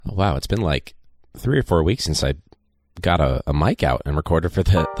Oh, wow, it's been like 3 or 4 weeks since I got a mic out and recorded for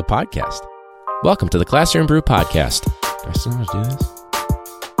the podcast. Welcome to the Classroom Brew Podcast. Do I still know how to do this?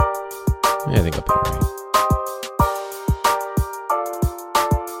 Yeah, I think I'll be all right.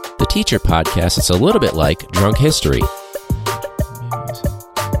 The Teacher Podcast is a little bit like Drunk History.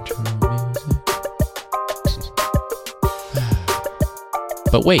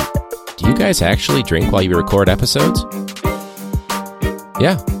 But wait, do you guys actually drink while you record episodes?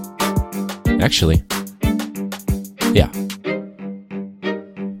 Yeah. Actually. Yeah.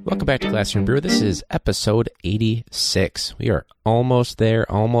 Welcome back to Classroom Brew. This is episode 86. We are almost there,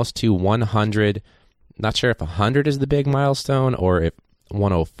 almost to 100. Not sure if 100 is the big milestone or if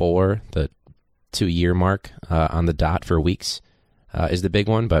 104, the 2-year mark on the dot for weeks, is the big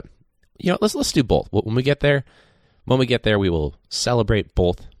one. But let's do both. When we get there, we will celebrate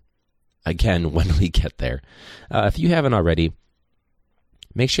both again when we get there. If you haven't already,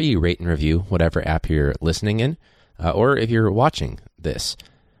 make sure you rate and review whatever app you're listening in, or if you're watching this.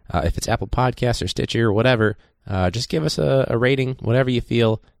 If it's Apple Podcasts or Stitcher or whatever, just give us a rating, whatever you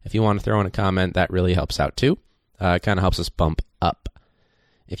feel. If you want to throw in a comment, that really helps out too. It kind of helps us bump up.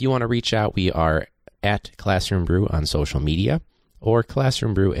 If you want to reach out, we are at Classroom Brew on social media or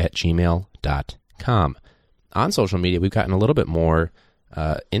classroombrew@gmail.com. On social media, we've gotten a little bit more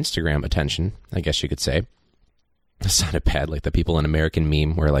Instagram attention, I guess you could say. It sounded bad, like the people in American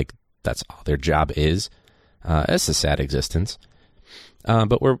Meme where like that's all their job is. It's a sad existence.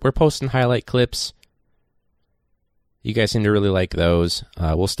 But we're posting highlight clips. You guys seem to really like those.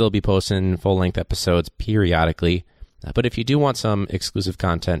 We'll still be posting full-length episodes periodically. But if you do want some exclusive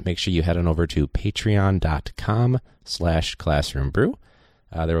content, make sure you head on over to patreon.com/classroombrew.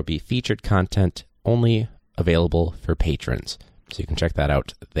 There will be featured content only available for patrons. So you can check that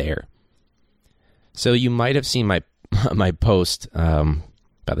out there. So you might have seen my post.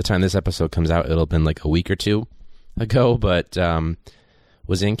 By the time this episode comes out, it'll have been like a week or two ago, but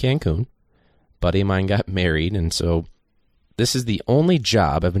was in Cancun. Buddy of mine got married, and so this is the only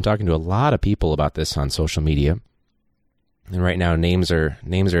job. I've been talking to a lot of people about this on social media, and right now names are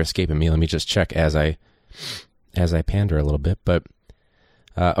escaping me. Let me just check as I pander a little bit. But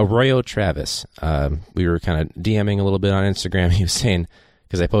Arroyo Travis, we were kind of DMing a little bit on Instagram. He was saying,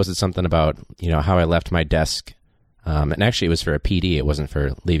 because I posted something about how I left my desk, and actually it was for a PD. It wasn't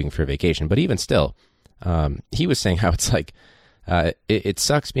for leaving for vacation, but even still, he was saying how it's like it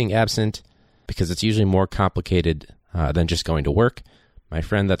sucks being absent because it's usually more complicated than just going to work. My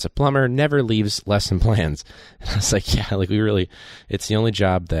friend that's a plumber never leaves lesson plans. And I was like, yeah, like it's the only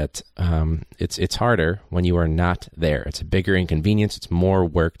job that it's harder when you are not there. It's a bigger inconvenience. It's more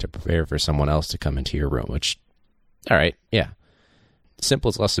work to prepare for someone else to come into your room, which, all right, yeah.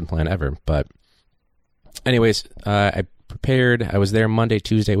 Simplest lesson plan ever. But anyways, I prepared. I was there Monday,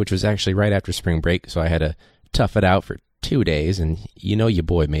 Tuesday, which was actually right after spring break, so I had to tough it out for 2 days, and your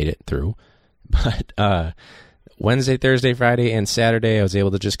boy made it through. But Wednesday, Thursday, Friday, and Saturday, I was able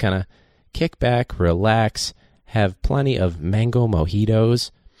to just kind of kick back, relax, have plenty of mango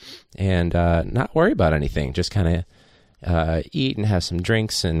mojitos, and not worry about anything. Just kind of eat and have some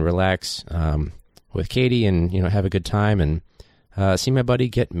drinks and relax with Katie and, have a good time and see my buddy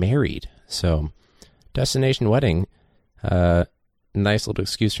get married. So destination wedding, nice little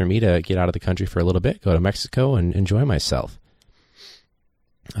excuse for me to get out of the country for a little bit, go to Mexico and enjoy myself.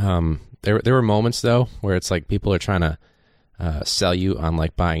 There were moments though where it's like people are trying to sell you on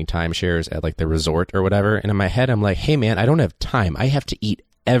like buying timeshares at like the resort or whatever, and in my head I'm like, hey man, I don't have time. I have to eat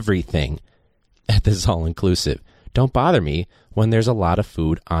everything at this all inclusive. Don't bother me when there's a lot of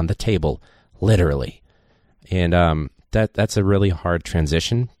food on the table, literally. And that's a really hard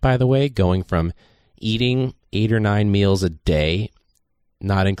transition, by the way, going from eating 8 or 9 meals a day,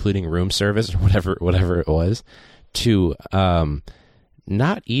 not including room service or whatever it was, to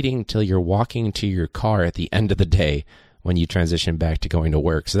not eating till you're walking to your car at the end of the day when you transition back to going to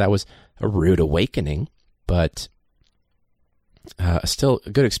work. So that was a rude awakening, but still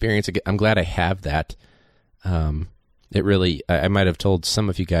a good experience. I'm glad I have that. It really, I might have told some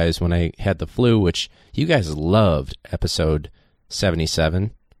of you guys when I had the flu, which you guys loved episode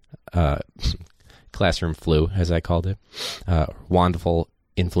 77, classroom flu, as I called it, wonderful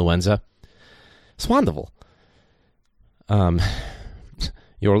influenza. It's wonderful.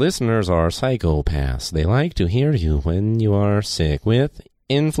 Your listeners are psychopaths. They like to hear you when you are sick with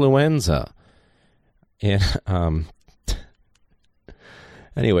influenza. And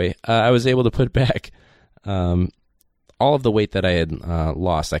anyway, I was able to put back all of the weight that I had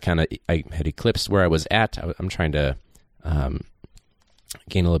lost. I had eclipsed where I was at. I'm trying to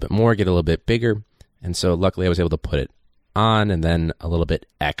gain a little bit more, get a little bit bigger. And so luckily I was able to put it on and then a little bit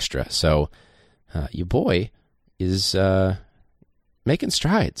extra. So your boy is making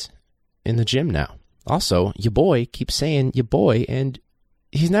strides in the gym now. Also, your boy keeps saying your boy, and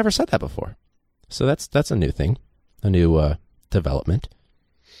he's never said that before. So that's a new thing, a new development.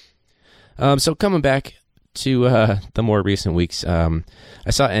 So coming back to the more recent weeks, I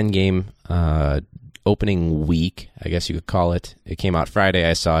saw Endgame opening week, I guess you could call it. It came out Friday.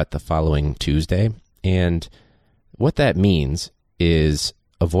 I saw it the following Tuesday. And what that means is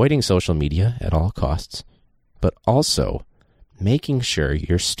avoiding social media at all costs, but also making sure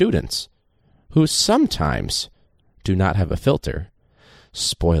your students, who sometimes do not have a filter,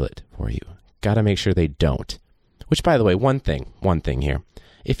 spoil it for you. Got to make sure they don't. Which, by the way, one thing here.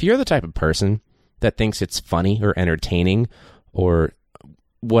 If you're the type of person that thinks it's funny or entertaining or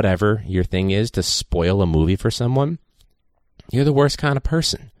whatever your thing is to spoil a movie for someone, you're the worst kind of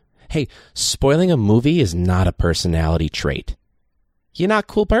person. Hey, spoiling a movie is not a personality trait. You're not a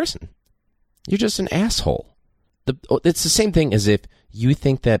cool person. You're just an asshole. It's the same thing as if you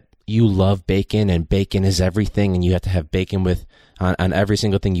think that you love bacon and bacon is everything and you have to have bacon with on every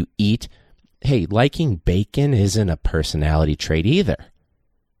single thing you eat. Hey, liking bacon isn't a personality trait either.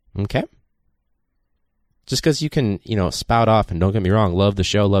 Okay? Just because you can, spout off and don't get me wrong, love the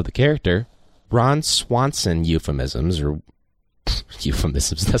show, love the character, Ron Swanson euphemisms,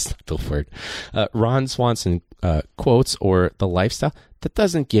 that's not the word. Ron Swanson quotes or the lifestyle, that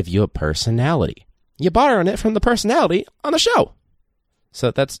doesn't give you a personality. You're borrowing it from the personality on the show.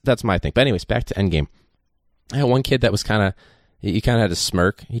 So that's my thing. But anyways, back to Endgame. I had one kid that was he kind of had a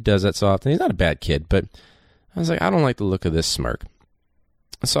smirk. He does that so often. He's not a bad kid, but I was like, I don't like the look of this smirk.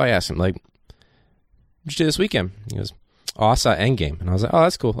 So I asked him, like, what'd you do this weekend? He goes, oh, I saw Endgame. And I was like, oh,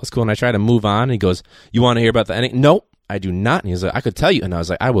 that's cool. That's cool. And I tried to move on. And he goes, you want to hear about the ending? Nope, I do not. And he was like, I could tell you. And I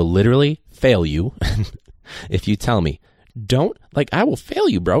was like, I will literally fail you if you tell me. I will fail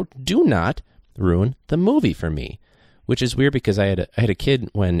you, bro. Do not ruin the movie for me. Which is weird because I had a kid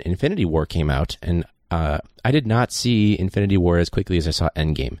when Infinity War came out, and I did not see Infinity War as quickly as I saw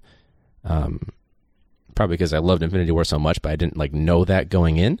Endgame. Probably because I loved Infinity War so much, but I didn't know that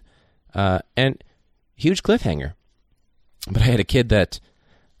going in. And huge cliffhanger. But I had a kid that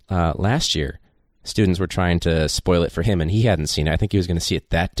last year, students were trying to spoil it for him, and he hadn't seen it. I think he was going to see it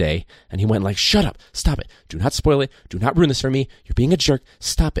that day, and he went like, shut up, stop it, do not spoil it, do not ruin this for me, you're being a jerk,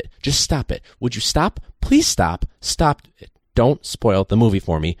 stop it, just stop it. Would you stop? Please stop it. Don't spoil the movie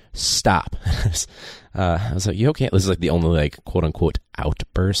for me, stop. I was like, you okay? This is the only quote-unquote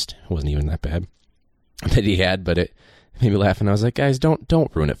outburst. It wasn't even that bad that he had, but it made me laugh, and I was like, guys, don't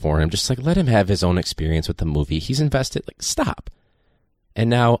ruin it for him. Just let him have his own experience with the movie. He's invested. Stop. And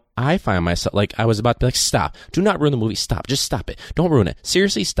now I find myself, I was about to be stop. Do not ruin the movie. Stop. Just stop it. Don't ruin it.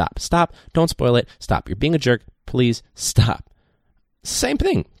 Seriously, stop. Stop. Don't spoil it. Stop. You're being a jerk. Please stop. Same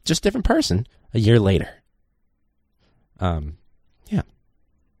thing. Just different person a year later. Yeah.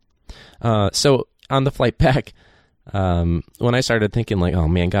 So on the flight back, when I started thinking oh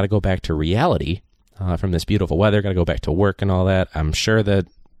man, got to go back to reality from this beautiful weather, got to go back to work and all that. I'm sure that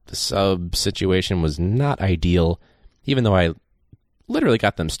the sub situation was not ideal, even though I literally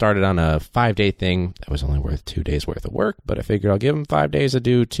got them started on a 5-day thing that was only worth 2 days worth of work, but I figured I'll give them 5 days to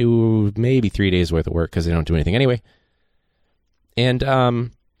do 2, maybe 3 days worth of work because they don't do anything anyway. And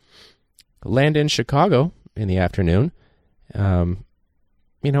land in Chicago in the afternoon.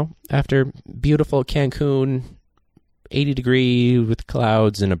 After beautiful Cancun, 80 degree with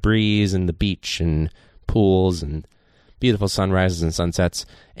clouds and a breeze and the beach and pools and beautiful sunrises and sunsets.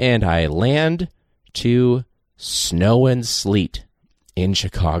 And I land to snow and sleet in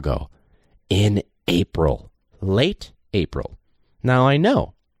Chicago in April, late April. Now I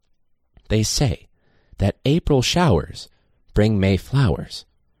know they say that April showers bring May flowers,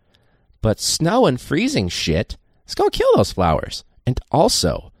 but snow and freezing shit is going to kill those flowers. And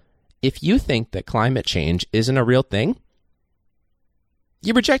also, if you think that climate change isn't a real thing,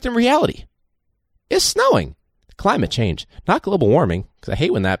 you're rejecting reality. It's snowing. Climate change, not global warming, because I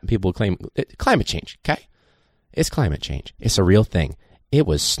hate when that people claim climate change, okay? It's climate change. It's a real thing. It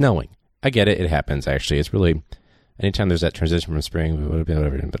was snowing. I get it. It happens, actually. It's really, anytime there's that transition from spring,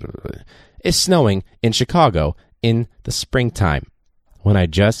 it's snowing in Chicago in the springtime when I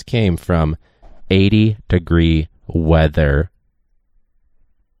just came from 80-degree weather.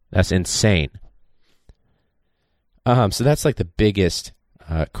 That's insane. So that's the biggest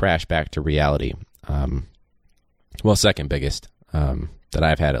crash back to reality. Second biggest that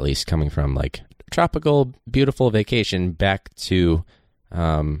I've had, at least, coming from tropical, beautiful vacation back to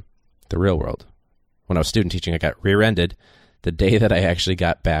the real world. When I was student teaching, I got rear-ended the day that I actually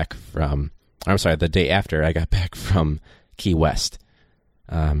got back from, the day after I got back from Key West,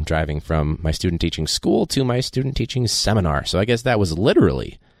 driving from my student teaching school to my student teaching seminar. So I guess that was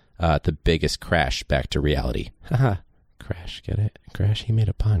literally the biggest crash back to reality. Haha, crash, get it? Crash, he made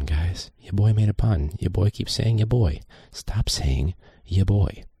a pun, guys. Your boy made a pun. Your boy keeps saying your boy. Stop saying your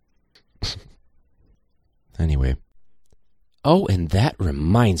boy. Anyway. Oh, and that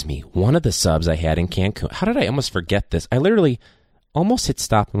reminds me, one of the subs I had in Cancun. How did I almost forget this? I literally almost hit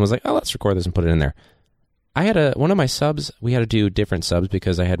stop and was like, oh, let's record this and put it in there. I had one of my subs, we had to do different subs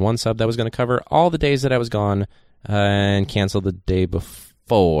because I had one sub that was going to cover all the days that I was gone and cancel the day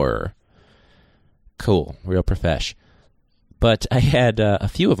before. Cool, real profesh. But I had a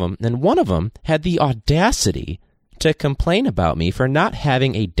few of them, and one of them had the audacity to complain about me for not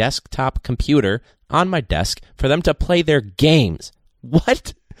having a desktop computer on my desk for them to play their games.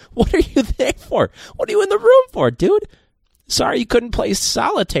 What? What are you there for? What are you in the room for, dude? Sorry you couldn't play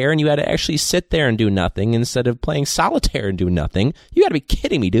solitaire and you had to actually sit there and do nothing instead of playing solitaire and do nothing. You got to be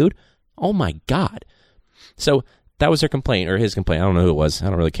kidding me, dude. Oh, my God. So that was their complaint, or his complaint. I don't know who it was. I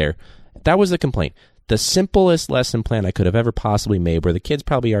don't really care. That was the complaint. The simplest lesson plan I could have ever possibly made, where the kids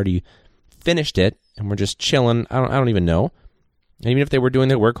probably already finished it and were just chilling. I don't even know. And even if they were doing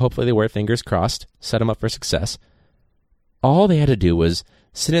their work, hopefully they were, fingers crossed, set them up for success. All they had to do was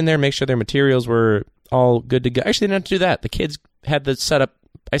sit in there, make sure their materials were all good to go. Actually, they didn't have to do that. The kids had the setup.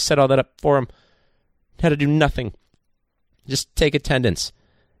 I set all that up for them. Had to do nothing. Just take attendance.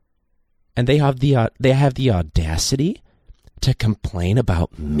 And they have the audacity to complain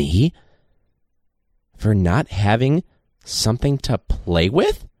about me for not having something to play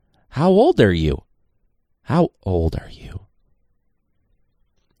with? How old are you? How old are you?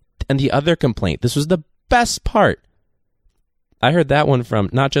 And the other complaint, this was the best part. I heard that one from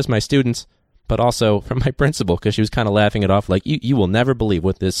not just my students, but also from my principal, because she was kind of laughing it off like, you will never believe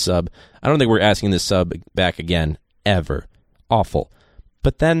what this sub, I don't think we're asking this sub back again, ever. Awful.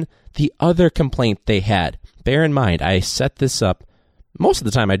 But then the other complaint they had, bear in mind, I set this up, most of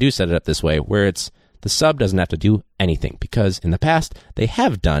the time I do set it up this way, where it's the sub doesn't have to do anything, because in the past, they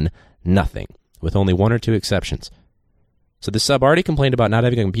have done nothing, with only one or two exceptions. So the sub already complained about not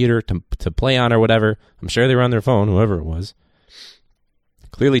having a computer to play on or whatever. I'm sure they were on their phone, whoever it was.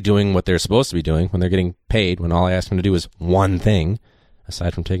 Clearly doing what they're supposed to be doing when they're getting paid, when all I asked them to do is one thing,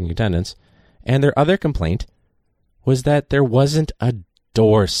 aside from taking attendance. And their other complaint was that there wasn't a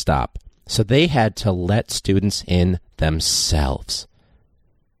doorstop, so they had to let students in themselves.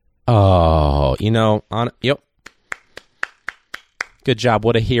 Oh, yep. Good job,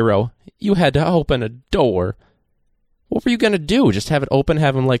 what a hero. You had to open a door. What were you going to do? Just have it open,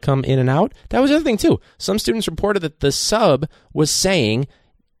 have them come in and out? That was the other thing too. Some students reported that the sub was saying,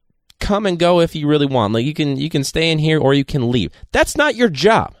 come and go if you really want. You can stay in here or you can leave. That's not your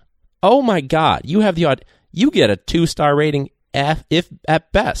job. Oh my God. You have you get a 2-star rating if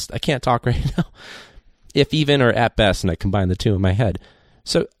at best. I can't talk right now. If even or at best, and I combine the two in my head.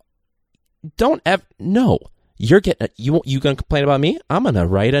 So no. You going to complain about me? I'm going to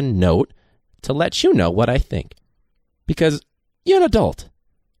write a note to let you know what I think. Because you're an adult.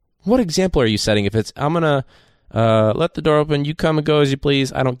 What example are you setting if it's, I'm going to let the door open, you come and go as you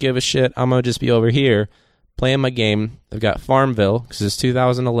please, I don't give a shit, I'm going to just be over here playing my game. I've got Farmville, because it's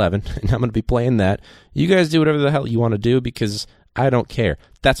 2011, and I'm going to be playing that. You guys do whatever the hell you want to do, because I don't care.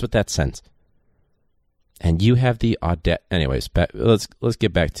 That's what that sends. And you have the audacity. Anyways, let's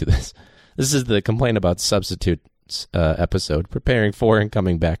get back to this. This is the complaint about substitutes episode, preparing for and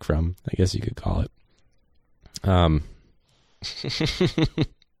coming back from, I guess you could call it.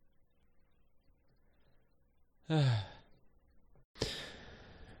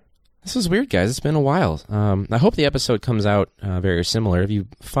 This is weird, guys. It's been a while. I hope the episode comes out very similar. If you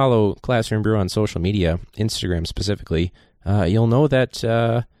follow Classroom Brew on social media, Instagram specifically, you'll know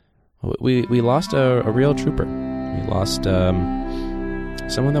that we lost a real trooper. We lost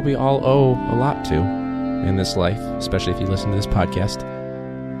someone that we all owe a lot to in this life, especially if you listen to this podcast.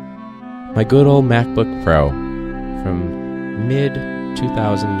 My good old MacBook Pro from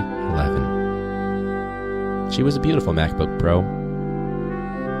mid-2011. She was a beautiful MacBook Pro.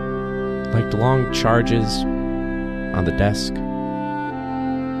 Liked long charges on the desk,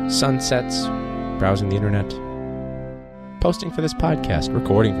 sunsets, browsing the internet, posting for this podcast,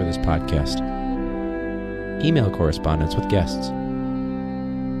 recording for this podcast, email correspondence with guests,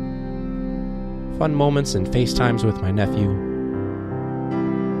 fun moments and FaceTimes with my nephew,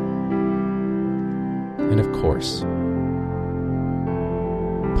 and of course,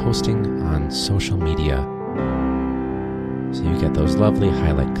 posting on social media so you get those lovely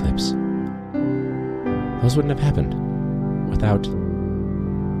highlight clips. Those wouldn't have happened without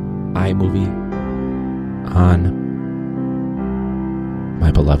iMovie on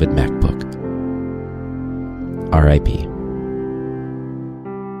my beloved MacBook. R.I.P.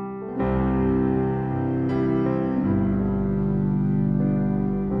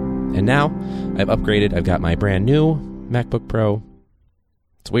 And now I've upgraded. I've got my brand new MacBook Pro.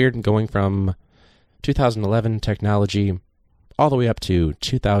 It's weird going from 2011 technology all the way up to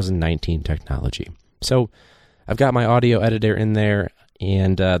 2019 technology. So I've got my audio editor in there,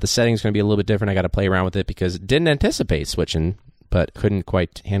 and the setting's going to be a little bit different. I got to play around with it because it didn't anticipate switching, but couldn't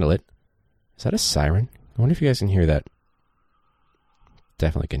quite handle it. Is that a siren? I wonder if you guys can hear that.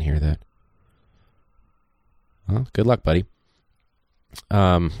 Definitely can hear that. Well, good luck, buddy.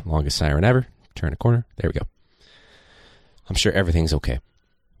 Longest siren ever. Turn a corner. There we go. I'm sure everything's okay.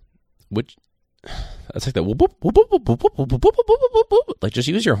 Which, that's like that. Like, just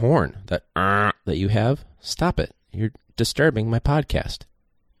use your horn. That you have. Stop it. You're disturbing my podcast.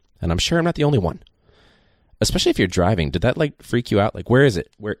 And I'm sure I'm not the only one. Especially if you're driving. Did that like freak you out? Like, where is it?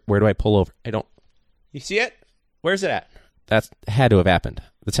 Where do I pull over? I don't. You see it? Where's it at? That's had to have happened.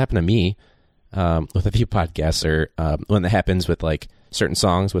 That's happened to me with a few podcasts, or when that happens with like certain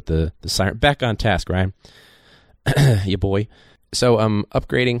songs with the siren. Back on task, Ryan. You boy. So I'm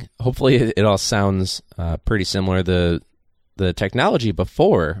upgrading. Hopefully it all sounds pretty similar. The technology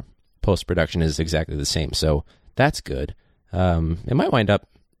before post-production is exactly the same. So that's good. It might wind up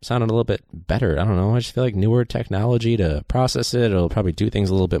sounding a little bit better. I don't know. I just feel like newer technology to process it. It'll probably do things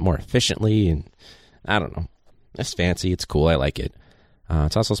a little bit more efficiently. And I don't know. It's fancy. It's cool. I like it.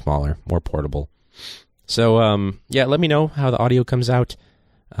 It's also smaller, more portable. So, yeah, let me know how the audio comes out.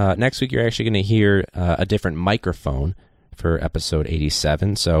 Next week, you're actually going to hear a different microphone for episode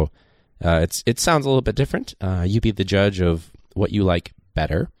 87. So it sounds a little bit different. You be the judge of what you like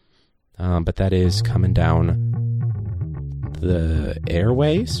better. But that is coming down the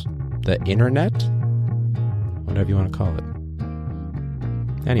airways, the internet, whatever you want to call it.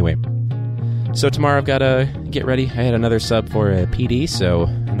 Anyway, so tomorrow I've got to get ready. I had another sub for a PD, so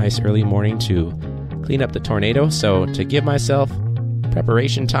a nice early morning to clean up the tornado. So to give myself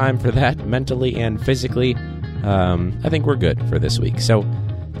preparation time for that mentally and physically, I think we're good for this week. So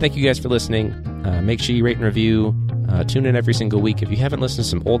thank you guys for listening. Make sure you rate and review. Tune in every single week. If you haven't listened to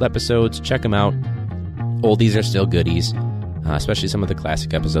some old episodes, check them out. Oldies are still goodies, especially some of the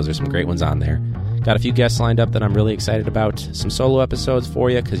classic episodes. There's some great ones on there. Got a few guests lined up that I'm really excited about. Some solo episodes for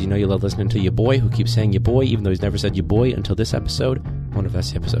you, because you know you love listening to your boy, who keeps saying your boy, even though he's never said your boy until this episode. I wonder if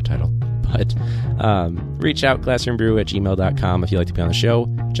that's the episode title. But reach out, classroombrew@gmail.com if you'd like to be on the show.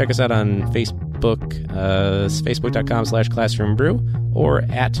 Check us out on Facebook, facebook.com/classroombrew, or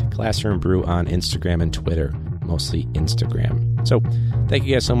 @classroombrew on Instagram and Twitter, mostly Instagram. So thank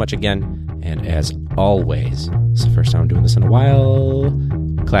you guys so much again. And as always, it's the first time I'm doing this in a while.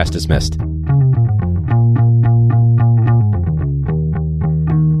 Class dismissed.